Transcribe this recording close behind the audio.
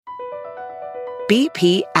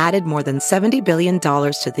BP added more than $70 billion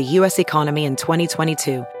to the U.S. economy in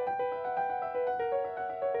 2022.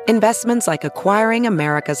 Investments like acquiring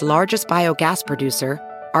America's largest biogas producer,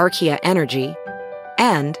 Archaea Energy,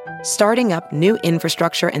 and starting up new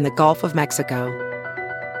infrastructure in the Gulf of Mexico.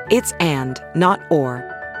 It's and, not or.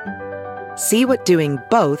 See what doing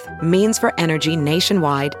both means for energy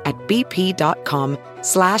nationwide at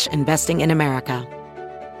bp.com/investing in America.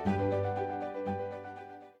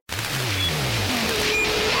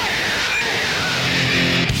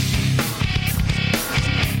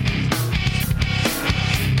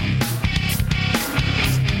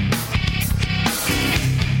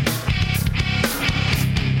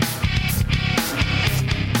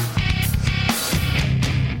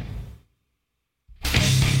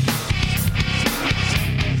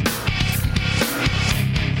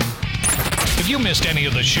 Missed any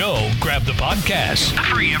of the show, grab the podcast.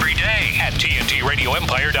 Free every day at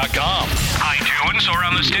TNTRadioEmpire.com, iTunes, or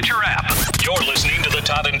on the Stitcher app. You're listening to the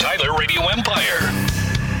Todd and Tyler Radio Empire.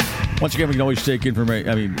 Once again, we can always take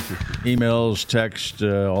information, emails, text,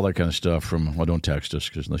 all that kind of stuff from, well, don't text us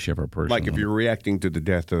because unless you have our personal. Like if you're reacting to the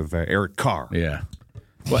death of Eric Carr. Yeah.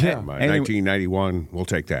 Well, 1991, we'll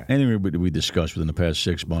take that. Anything we discussed within the past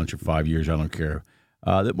 6 months or 5 years, I don't care.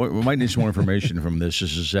 We might need some more information from this.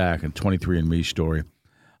 This is Zach, a 23andMe story.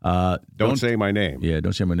 Don't say my name. Yeah,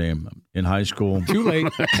 don't say my name. In high school. Too late.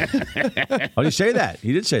 Oh, you say that?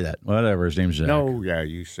 He did say that. Whatever, his name's Zach. No, yeah,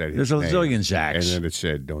 you said it. There's a zillion Zachs. And then it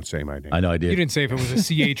said, don't say my name. I know, I did. You didn't say if it was a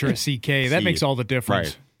CH or a CK. That makes all the difference.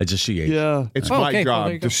 Right. It's a CH. Yeah. It's my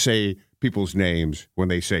job to say people's names when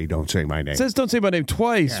they say, don't say my name. It says don't say my name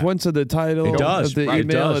twice. Yeah. Once in the title of the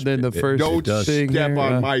email and then the first. Don't step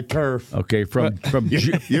on my turf. Okay, from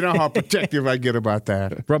you know how protective I get about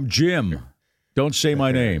that. From Jim, don't say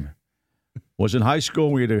my name. Was in high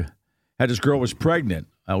school. We had this girl was pregnant.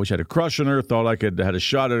 I always had a crush on her. Thought I had a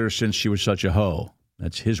shot at her since she was such a hoe.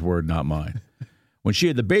 That's his word, not mine. When she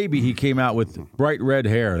had the baby, he came out with bright red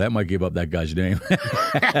hair. That might give up that guy's name.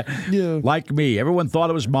 Yeah. Like me. Everyone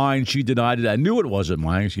thought it was mine. She denied it. I knew it wasn't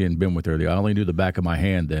mine. She hadn't been with her. I only knew the back of my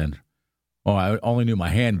hand then. Oh, I only knew my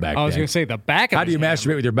hand back then. I was going to say the back of How do you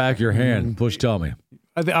masturbate with your back of your hand? Please tell me.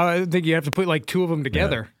 I think you have to put like two of them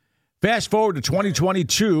together. Yeah. Fast forward to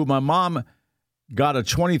 2022. My mom got a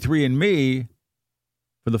 23andMe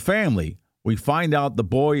for the family. We find out the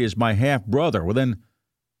boy is my half-brother. Well, then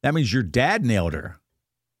that means your dad nailed her.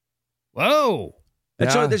 Whoa.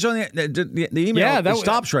 That's only the email that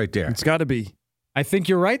stops right there. It's got to be. I think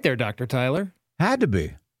you're right there, Dr. Tyler. Had to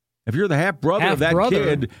be. If you're the half-brother of that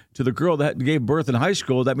kid to the girl that gave birth in high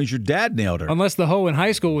school, that means your dad nailed her. Unless the hoe in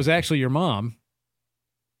high school was actually your mom.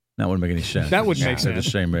 That wouldn't make any sense. That wouldn't make sense. They're the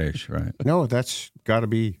same age, right? No, that's got to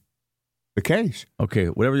be the case. Okay,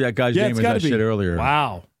 whatever that guy's name is, I said earlier.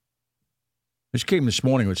 Wow. This came this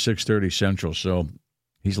morning at 6:30 Central, so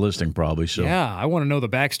he's listening probably. So yeah, I want to know the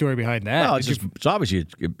backstory behind that. Well, it's obviously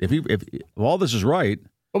if all this is right.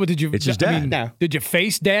 Oh, but did you? It's his dad. Did you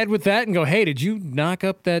face Dad with that and go, "Hey, did you knock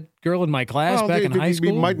up that girl in my class back in high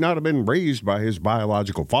school?" He might not have been raised by his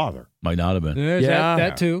biological father. Might not have been. There's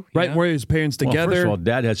that too. Right, where his parents together. Well, first of all,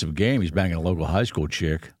 Dad had some game. He's banging a local high school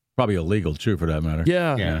chick. Probably illegal too, for that matter.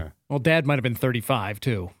 Yeah. Well, Dad might have been 35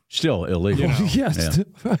 too. Still illegal. Yes.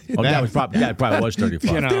 Yeah. Dad probably was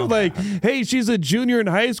 35. They're like, hey, she's a junior in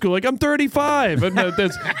high school. Like, I'm 35. And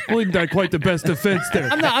that's really not quite the best defense there.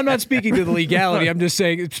 I'm not speaking to the legality. I'm just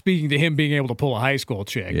speaking to him being able to pull a high school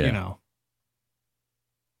chick, you know.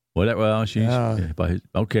 Well, she's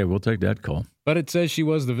okay, we'll take that call. But it says she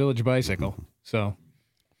was the Village Bicycle, so.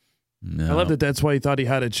 No. I love that that's why he thought he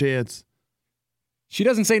had a chance. She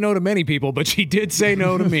doesn't say no to many people, but she did say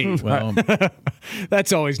no to me. Well,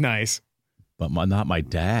 that's always nice. But not my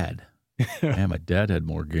dad. Man, my dad had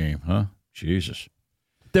more game, huh? Jesus.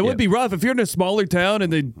 That would be rough if you're in a smaller town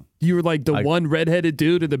and then you were like the one redheaded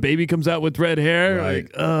dude and the baby comes out with red hair. Right.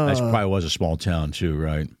 Like, that probably was a small town too,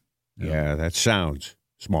 right? Yeah, that sounds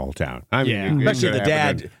small town. I mean, especially the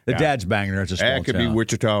dad. The dad's banging her. It's a small town. It could be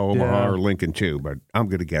Wichita, Omaha, or Lincoln too, but I'm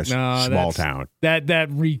going to guess small town. That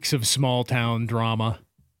reeks of small town drama.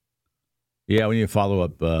 Yeah, we need to follow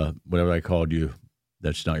up whatever I called you.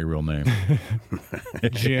 That's not your real name.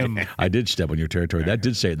 Jim. I did step on your territory. That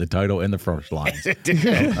did say it in the title and the first line.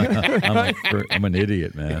 I'm an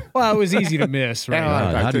idiot, man. Well, it was easy to miss, right?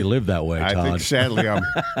 How do you live that way, Todd? I think, sadly,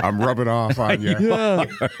 I'm rubbing off on you. Yeah.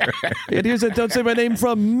 And here's a don't say my name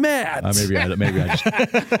from Matt.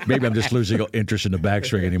 Maybe I'm just losing interest in the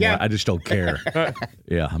backstring anymore. Yeah. I just don't care.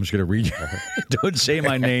 Yeah, I'm just going to read you. Don't say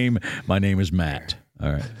my name. My name is Matt.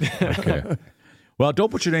 All right. Okay. Well, don't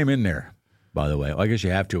put your name in there. By the way, I guess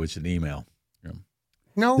you have to. It's an email.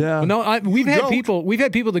 No. Yeah. No, we've had don't. people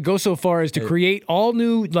that go so far as to create all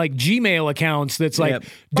new like Gmail accounts that's like, Yep.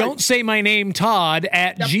 don't say my name, Todd,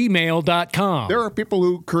 at gmail.com. There are people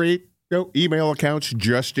who create email accounts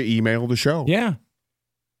just to email the show. Yeah.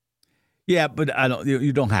 Yeah, but I don't.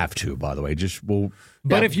 You don't have to. By the way,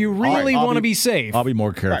 But if you really I'll want to be- be safe, I'll be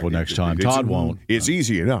more careful Right. next time. It's- Todd won't. It's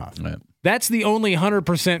easy enough. Yeah. that's the only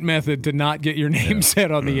 100% method to not get your name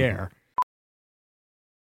said on the air.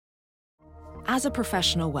 As a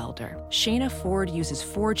professional welder, Shayna Ford uses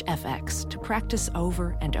Forge FX to practice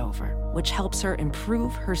over and over, which helps her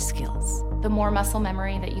improve her skills. The more muscle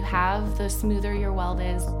memory that you have, the smoother your weld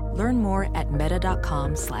is. Learn more at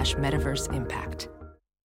meta.com/metaverse impact.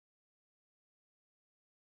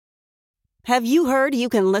 Have you heard you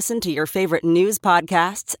can listen to your favorite news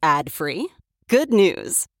podcasts ad-free? Good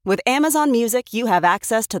news! With Amazon Music, you have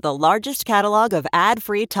access to the largest catalog of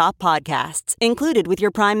ad-free top podcasts included with your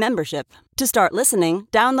Prime membership. To start listening,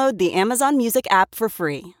 download the Amazon Music app for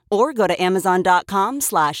free or go to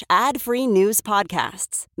amazon.com/ad-free news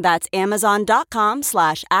podcasts. That's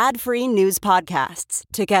amazon.com/ad-free news podcasts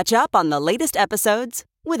to catch up on the latest episodes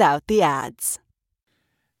without the ads.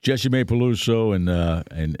 Jesse May Peluso and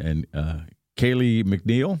Kaylee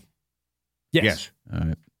McNeil. Yes. All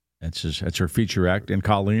right. That's her feature act, and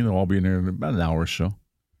Colleen will all be in there in about an hour or so.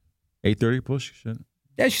 8:30, plus, you said?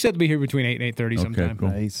 Yeah, she said to be here between 8 and 8:30 sometime. Cool.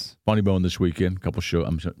 Nice. Funny Bone this weekend. Couple shows.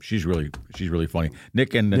 She's really funny.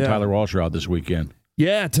 Nick and Tyler Walsh are out this weekend.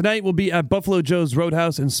 Yeah, tonight we'll be at Buffalo Joe's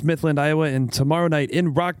Roadhouse in Smithland, Iowa, and tomorrow night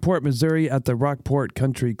in Rockport, Missouri at the Rockport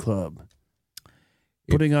Country Club.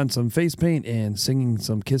 Putting on some face paint and singing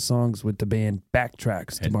some Kiss songs with the band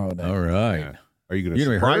Backtracks tomorrow night. All right. Yeah. Are you going to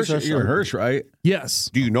You're surprise rehearse? us? You rehearse, right? Yes.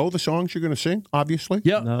 Do you know the songs you're going to sing, obviously?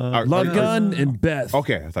 Yep. Love Gun and Beth.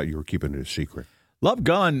 Okay, I thought you were keeping it a secret. Love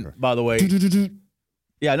Gun, by the way.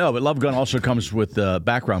 Yeah, I know, but Love Gun also comes with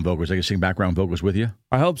background vocals. I can sing background vocals with you.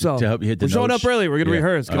 I hope so. To help you hit the We're showing notes. up early. We're going to Yeah.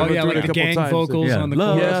 rehearse. Oh, yeah, like the gang vocals on the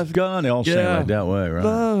Love chorus. Gun. They all sing Yeah. like that way,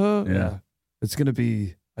 right? Yeah. It's going to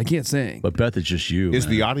be, I can't sing. But Beth, it's just you. Is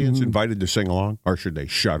man. the audience invited to sing along, or should they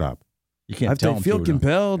shut up? You can't If tell they them feel to, no.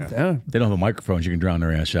 compelled, yeah. They don't have microphones. You can drown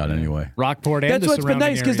their ass out anyway. Rockport and That's the what's been surrounding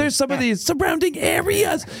nice because there's areas. some of these surrounding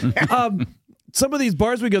areas. Some of these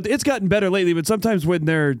bars we go to, it's gotten better lately, but sometimes when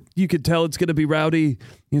you could tell it's going to be rowdy,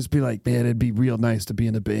 you just be like, man, it'd be real nice to be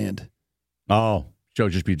in a band. Oh, so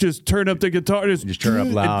Just turn up the guitar. Just turn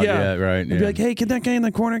up loud. and, Yeah, right. And Yeah. be like, hey, can that guy in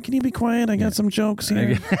the corner, can you be quiet? I got some jokes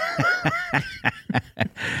here.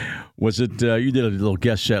 Was it you did a little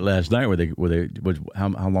guest set last night? How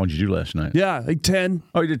long did you do last night? Yeah, like 10.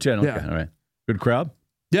 Oh, you did 10. Okay, Yeah. all right. Good crowd.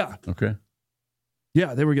 Yeah. Okay.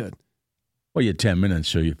 Yeah, they were good. Well, you had 10 minutes.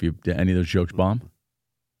 So if you did any of those jokes bomb?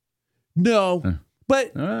 No.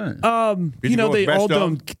 But, All right. Did you go with they best all of?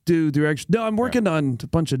 don't do direction. No, I'm working on a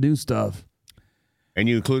bunch of new stuff. And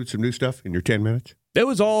you included some new stuff in your 10 minutes? It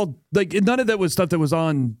was all, like, none of that was stuff that was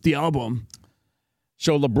on the album.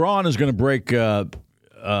 So LeBron is going to break Kareem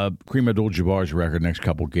Abdul-Jabbar's record next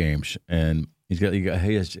couple games, and he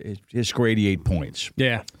has scored 88 points.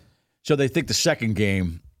 Yeah. So they think the second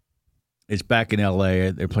game is back in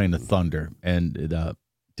L.A. They're playing the Thunder, and the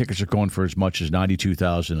tickets are going for as much as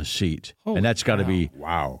 $92,000 a seat, and that's got to be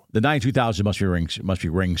Wow. the $92,000 must be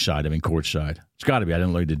ringside. I mean courtside. It's got to be. I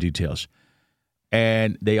didn't learn the details,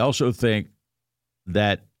 and they also think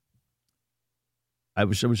that it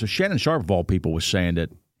was Shannon Sharpe of all people was saying that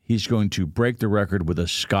he's going to break the record with a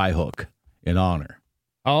skyhook in honor.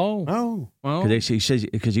 Oh. Well.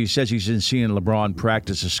 Because he says he's been seeing LeBron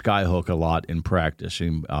practice a skyhook a lot in practice.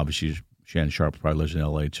 And obviously, Shannon Sharpe probably lives in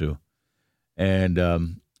L.A. too, and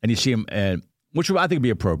you see him, which I think would be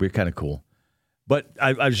appropriate, kind of cool. But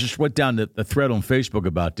I just went down the thread on Facebook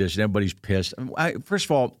about this, and everybody's pissed. First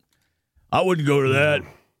of all, I wouldn't go to that.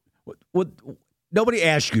 What? Nobody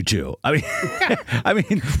asked you to. I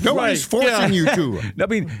mean, Nobody's forcing you to. I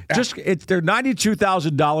mean, they're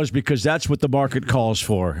 $92,000 because that's what the market calls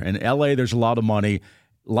for. In L.A., there's a lot of money.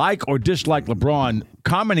 Like or dislike LeBron,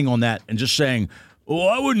 commenting on that and just saying, "Oh,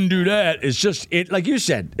 I wouldn't do that." It's just like you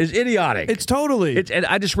said, it's idiotic. It's totally. And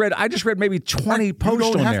I just read maybe 20 posts on there.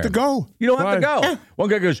 You don't have to go. You don't have to Right. go. Yeah. One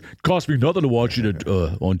guy goes, "Cost me nothing to watch it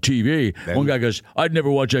on TV." One guy goes, "I'd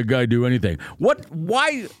never watch that guy do anything." What?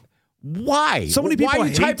 Why? Why? So many Why people are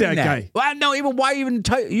you hate typing that guy. Well, no, even why even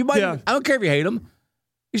type? You might. Yeah. I don't care if you hate him.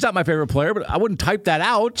 He's not my favorite player, but I wouldn't type that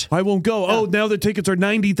out. I won't go. Oh, now the tickets are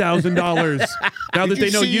 $90,000. Now that Did they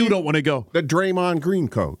you know see you don't want to go. The Draymond Green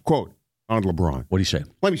quote on LeBron. What do you say?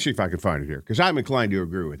 Let me see if I can find it here, because I'm inclined to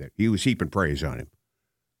agree with it. He was heaping praise on him.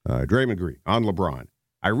 Draymond Green on LeBron.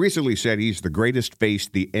 I recently said he's the greatest face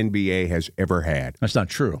the NBA has ever had. That's not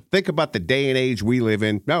true. Think about the day and age we live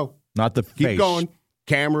in. No. Not the Keep face. going.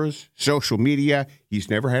 Cameras, social media. He's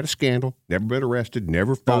never had a scandal, never been arrested,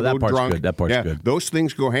 never photoed that part's drunk. good. That part's good. Those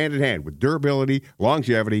things go hand in hand with durability,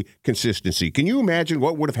 longevity, consistency. Can you imagine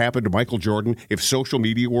what would have happened to Michael Jordan if social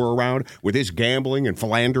media were around with his gambling and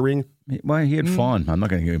philandering? Well, he had fun. I'm not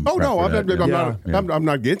going to give him Oh, crap no, for that. I'm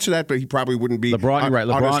not against that, but he probably wouldn't be LeBron, you're right.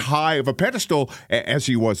 on LeBron- as high of a pedestal as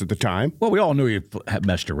he was at the time. Well, we all knew he had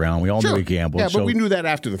messed around. We all knew he gambled. Yeah, but we knew that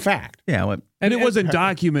after the fact. Yeah, well, And it wasn't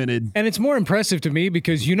documented. And it's more impressive to me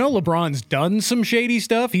because LeBron's done some shady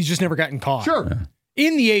stuff. He's just never gotten caught. Sure.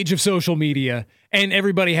 In the age of social media and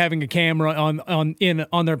everybody having a camera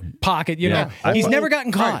on their pocket, you know, he's never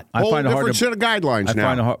gotten caught. I find it hard different to- set of guidelines I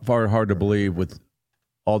now. find it hard to believe with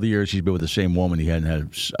all the years he's been with the same woman, he hadn't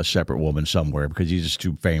had a separate woman somewhere because he's just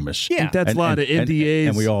too famous. Yeah. That's a lot of NDAs.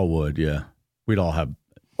 And we all would, yeah. We'd all have.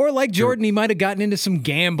 Or like Jordan, he might have gotten into some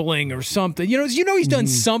gambling or something. He's done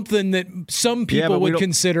something that some people but we would don't-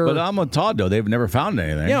 consider. But I'm with Todd, though. They've never found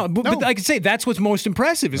anything. But I could say that's what's most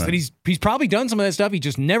impressive is that he's probably done some of that stuff. He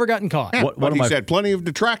just never gotten caught. Yeah, What- but one of he's my- had plenty of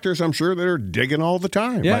detractors, I'm sure, that are digging all the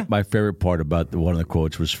time. Yeah. My favorite part about one of the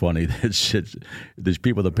quotes was funny. There's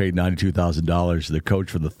people that paid $92,000. The coach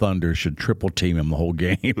for the Thunder should triple team him the whole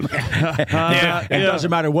game. It doesn't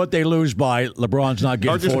matter what they lose by. LeBron's not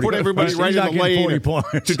getting Or just 40. put everybody he's right not in the getting lane 40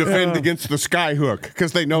 points. to defend against the sky hook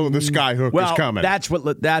because they know the sky hook well, is coming.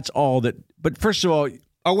 that's all that. But first of all,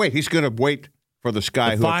 Oh, wait, he's going to wait for the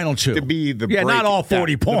sky the hook final two to be the yeah, break. not all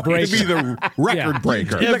 40 points. To be the record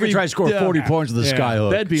breaker. He's not going to try to score 40 points with the sky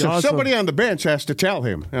hook. That'd be So awesome. somebody on the bench has to tell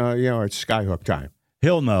him, it's sky hook time.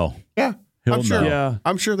 He'll know. Yeah, He'll I'm sure. know. Yeah.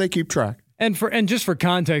 I'm sure they keep track. And just for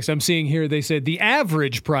context, I'm seeing here they said the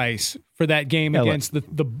average price for that game against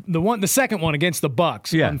the second one against the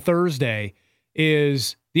Bucks on Thursday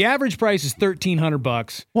is the average price is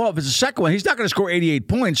 $1,300. Well, if it's the second one, he's not going to score 88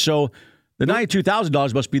 points. So the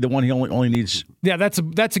 $92,000 must be the one he only needs. Yeah, that's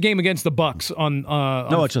a game against the Bucks on.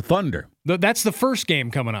 No, it's a Thunder. That's the first game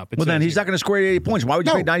coming up. Well, then he's not going to score 88 points. Why would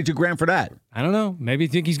you pay $92,000 for that? I don't know. Maybe you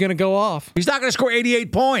think he's going to go off. He's not going to score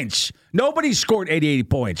 88 points. Nobody scored 88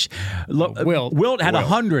 points. Wilt had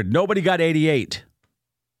 100. Nobody got 88.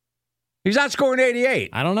 He's not scoring 88.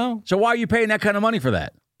 I don't know. So why are you paying that kind of money for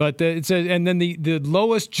that? But it says, and then the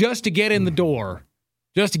lowest just to get in the door,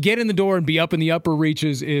 and be up in the upper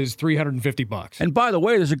reaches is $350. And by the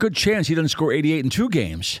way, there's a good chance he doesn't score 88 in 2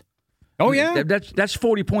 games. Oh yeah, That's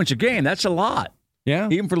 40 points a game. That's a lot. Yeah,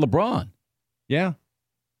 even for LeBron. Yeah.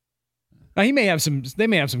 Now, they may have some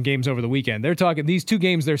games over the weekend. They're talking these 2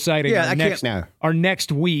 games they're citing are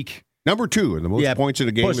next week. Number 2 and the most points in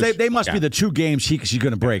a game. Plus, they must be the 2 games he's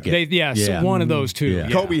going to break it. So one of those 2. Yeah.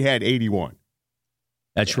 Kobe had 81.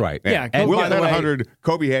 That's right. Yeah, and Wilt by the had way, 100.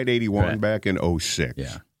 Kobe had 81 back in 06.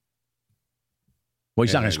 Yeah. Well,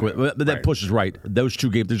 he's not going to score. But that pushes right. Those 2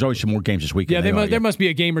 games. There's always some more games this weekend. Yeah, there must be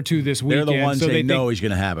a game or 2 this weekend. They're the ones so they they know he's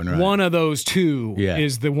going to happen. Right. One of those 2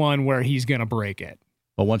 is the one where he's going to break it.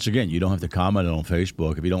 But once again, you don't have to comment on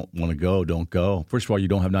Facebook. If you don't want to go, don't go. First of all, you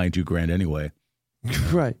don't have $92,000 anyway.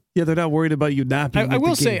 Right. Yeah, they're not worried about you not being. I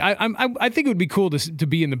will say, I think it would be cool to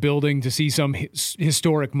be in the building to see some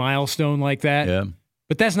historic milestone like that. Yeah.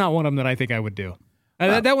 But that's not one of them that I think I would do.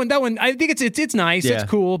 That one, I think it's nice, it's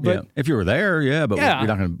cool, but if you were there, but you're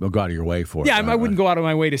not going to go out of your way for it. Yeah, I wouldn't go out of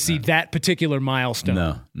my way to see that particular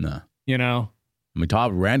milestone. No. You know, I mean,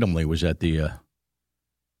 Todd randomly was at the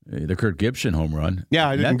Kirk Gibson home run. Yeah,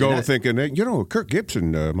 I didn't go thinking, Kirk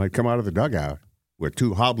Gibson might come out of the dugout with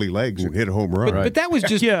 2 hobbly legs and hit a home run. But that was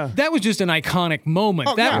just that was just an iconic moment.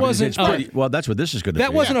 Oh, that wasn't well. That's what this is going to be.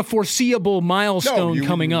 That wasn't a foreseeable milestone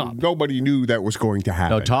coming up. Nobody knew that was going to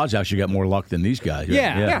happen. No, Todd's actually got more luck than these guys.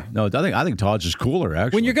 Yeah. No, I think Todd's is cooler.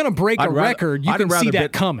 Actually, when you're going to break a record, you can see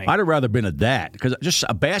that coming. I'd have rather been at that because just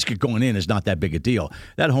a basket going in is not that big a deal.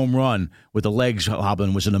 That home run with the legs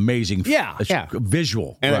hobbling was an amazing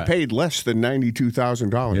visual. And I paid less than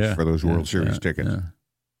 $92,000 for those World Series tickets. Yeah.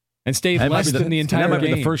 And stayed less than the entire game. That might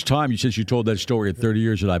be the first time since you told that story in 30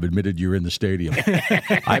 years that I've admitted you're in the stadium.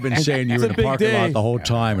 I've been saying you were in the parking lot the whole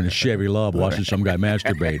time in a Chevy Love watching some guy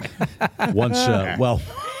masturbate. Once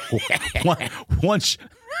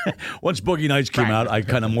Boogie Nights came out, I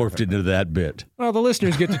kind of morphed into that bit. Well, the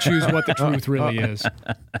listeners get to choose what the truth really is.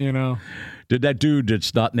 You know. Did that dude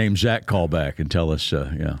that's not named Zach call back and tell us?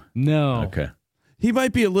 No. Okay. He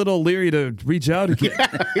might be a little leery to reach out again.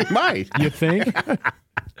 He might. You think?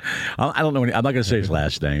 I don't know. I'm not going to say his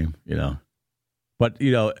last name, But,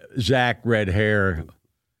 Zach, red hair,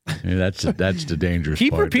 that's the dangerous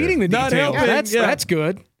Keep part repeating there. the details. That's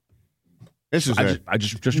good. This is I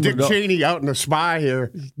just Dick Cheney out in the spy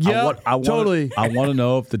here. Yeah, totally. I want to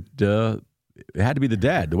know if it had to be the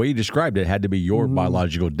dad. The way you described it had to be your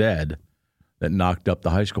biological dad that knocked up the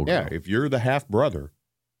high school girl. Yeah, if you're the half brother.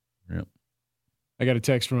 Yep. I got a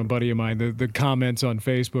text from a buddy of mine, the comments on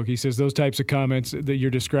Facebook. He says those types of comments that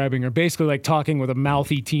you're describing are basically like talking with a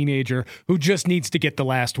mouthy teenager who just needs to get the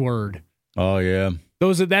last word. Oh, yeah.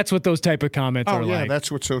 That's what those type of comments are like.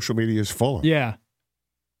 That's what social media is full of. Yeah.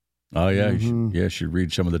 Oh, yeah. You should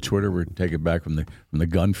read some of the Twitter. We're taking back from the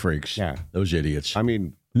gun freaks. Yeah. Those idiots. I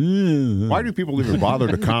mean, why do people even bother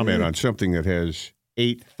to comment on something that has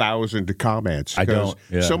 8,000 comments? I don't.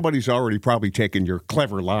 Yeah. Somebody's already probably taken your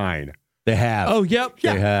clever line. They have. Oh, yep.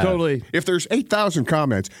 They have. Totally. If there's 8,000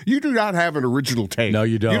 comments, you do not have an original take. No,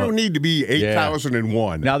 you don't. You don't need to be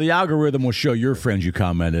 8,001. Now, the algorithm will show your friends you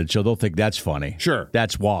commented, so they'll think that's funny. Sure.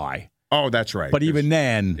 That's why. Oh, that's right. But even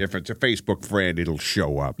then, if it's a Facebook friend, it'll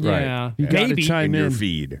show up. Yeah. You got to Maybe. chime in your in.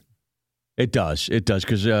 feed. it does,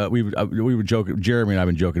 because we were joking. Jeremy and I have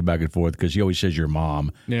been joking back and forth because he always says your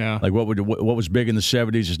mom. Yeah. Like what was big in the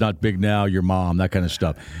 70s is not big now. Your mom, that kind of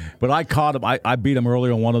stuff. But I caught him. I beat him early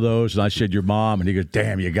on one of those, and I said your mom, and he goes,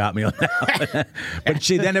 "Damn, you got me on that." But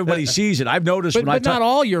see, then everybody sees it. I've noticed But not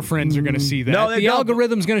all your friends are going to see that. No, the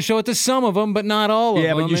algorithm's going to show it to some of them, but not all of them.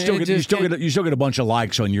 Yeah, but you still get a bunch of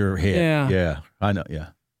likes on your hit. Yeah, I know. Yeah.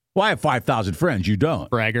 Well, I have 5,000 friends. You don't.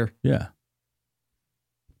 Bragger. Yeah.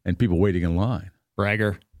 And people waiting in line.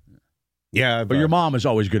 Bragger. Yeah, but your mom is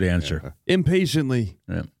always good answer. Impatiently.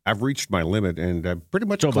 Yeah. I've reached my limit, and I've pretty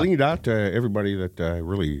much cleaned out everybody that I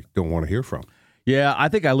really don't want to hear from. Yeah, I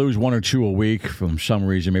think I lose one or two a week from some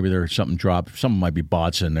reason. Maybe there's something dropped. Some might be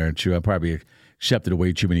bots in there, too. I probably accepted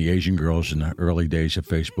way too many Asian girls in the early days of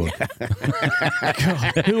Facebook.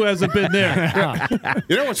 God, who hasn't been there?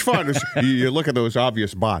 You know what's fun is you look at those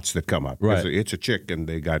obvious bots that come up. Right. It's a chick, and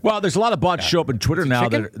they got... Well, there's a lot of bots show up on Twitter now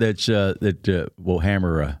that will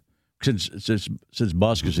hammer... Since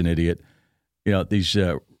Musk is an idiot, these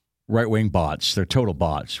right-wing bots, they're total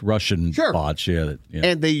bots, Russian bots. Yeah,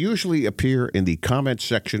 and they usually appear in the comment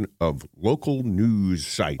section of local news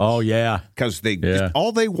sites. Oh, yeah. Because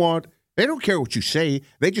all they want, they don't care what you say,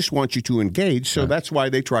 they just want you to engage, so that's why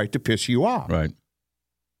they try to piss you off. Right.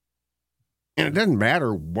 And it doesn't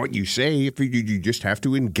matter what you say, if you just have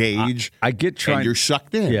to engage. I get trying, and you're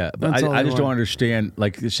sucked in. Yeah, but I just don't understand.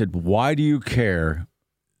 Like they said, why do you care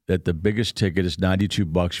that the biggest ticket is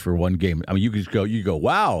 $92 for one game? I mean, you go,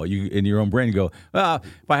 wow. You in your own brain, you go, well,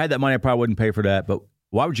 if I had that money, I probably wouldn't pay for that. But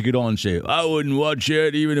why would you get on and say, I wouldn't watch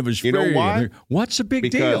it even if it's free? You know why? What's the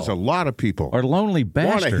big deal? Because a lot of people are lonely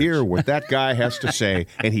bastards. Want to hear what that guy has to say,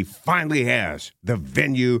 and he finally has the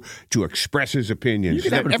venue to express his opinions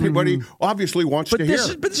that everybody obviously wants to hear.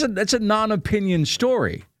 But it's a non-opinion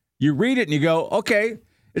story. You read it and you go, okay.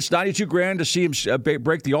 It's $92,000 to see him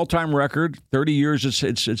break the all-time record. 30 years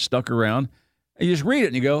it's stuck around. And you just read it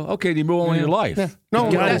and you go, okay, you move on in your life. Yeah. No,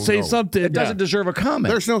 you gotta say something. It doesn't deserve a comment.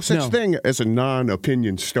 There's no such thing as a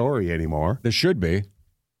non-opinion story anymore. There should be.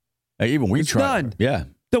 Even we try. None. Yeah.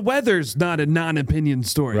 The weather's not a non-opinion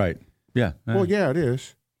story. Right. Yeah. Well, yeah, it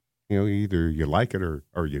is. Either you like it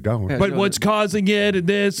or you don't. Yeah, but what's causing it and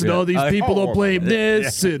this and all these people don't blame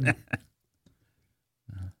this and.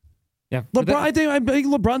 Yeah, LeBron. I think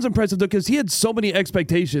LeBron's impressive though because he had so many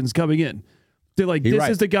expectations coming in. They're like, this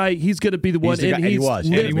is the guy. He's going to be the one, and he's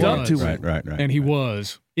lived up to it. Right. And he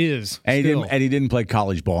is, and he didn't play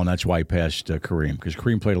college ball, and that's why he passed Kareem because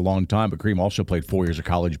Kareem played a long time, but Kareem also played 4 years of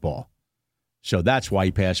college ball, so that's why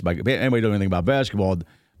he passed. Anybody know anything about basketball?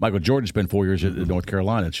 Michael Jordan spent 4 years at North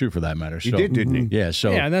Carolina, too, for that matter. So, he did, didn't he? Yeah,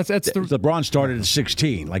 so that's LeBron started at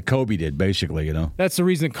 16, like Kobe did, basically, That's the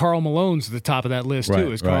reason that Karl Malone's at the top of that list,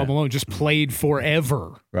 too, is Karl Malone just played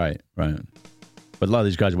forever. Right. But a lot of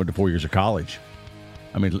these guys went to 4 years of college.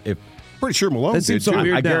 I mean, pretty sure Malone did, too.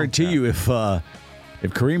 I guarantee you if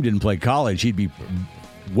Kareem didn't play college, he'd be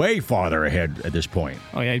way farther ahead at this point.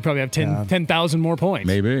 Oh, yeah, he'd probably have 10,000 more points.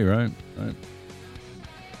 Maybe, right.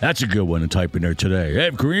 That's a good one to type in there today. Hey,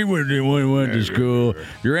 if Kareem went to school,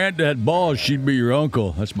 your aunt had balls, she'd be your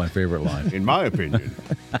uncle. That's my favorite line. In my opinion.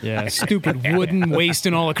 Yeah, stupid Wooden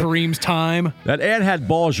wasting all of Kareem's time. That aunt had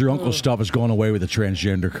balls, your uncle stuff is going away with the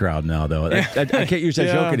transgender crowd now, though. I can't use that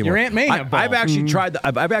joke anymore. Your aunt may have balls. I've actually tried.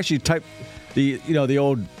 I've actually typed the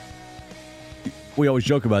old. We always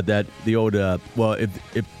joke about that. The old. Well,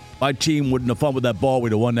 if my team wouldn't have fun with that ball,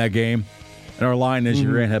 we'd have won that game. And our line is,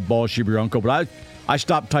 your aunt had balls, she'd be your uncle. But I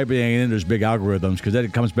stopped typing it in those big algorithms because then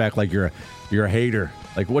it comes back like you're a hater.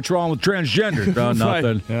 Like, what's wrong with transgender? No,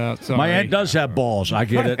 nothing. Yeah, my aunt does have balls. I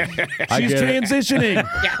get it. She's transitioning.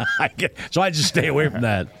 So I just stay away from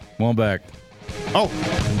that. One back.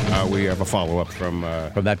 We have a follow-up from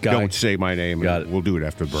that guy. Don't say my name. Got it. We'll do it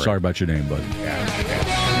after the break. Sorry about your name, bud. You're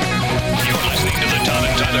listening to the Todd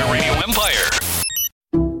and Tyler Radio Empire.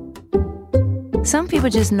 Some people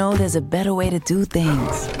just know there's a better way to do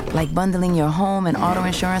things, like bundling your home and auto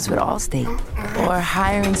insurance with Allstate, or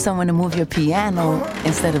hiring someone to move your piano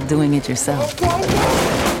instead of doing it yourself.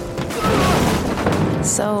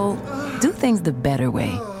 So, do things the better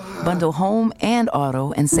way. Bundle home and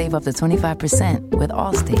auto and save up to 25% with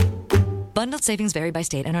Allstate. Bundled savings vary by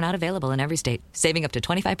state and are not available in every state. Saving up to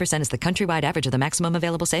 25% is the countrywide average of the maximum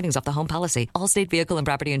available savings off the home policy. Allstate Vehicle and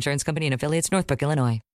Property Insurance Company and Affiliates, Northbrook, Illinois.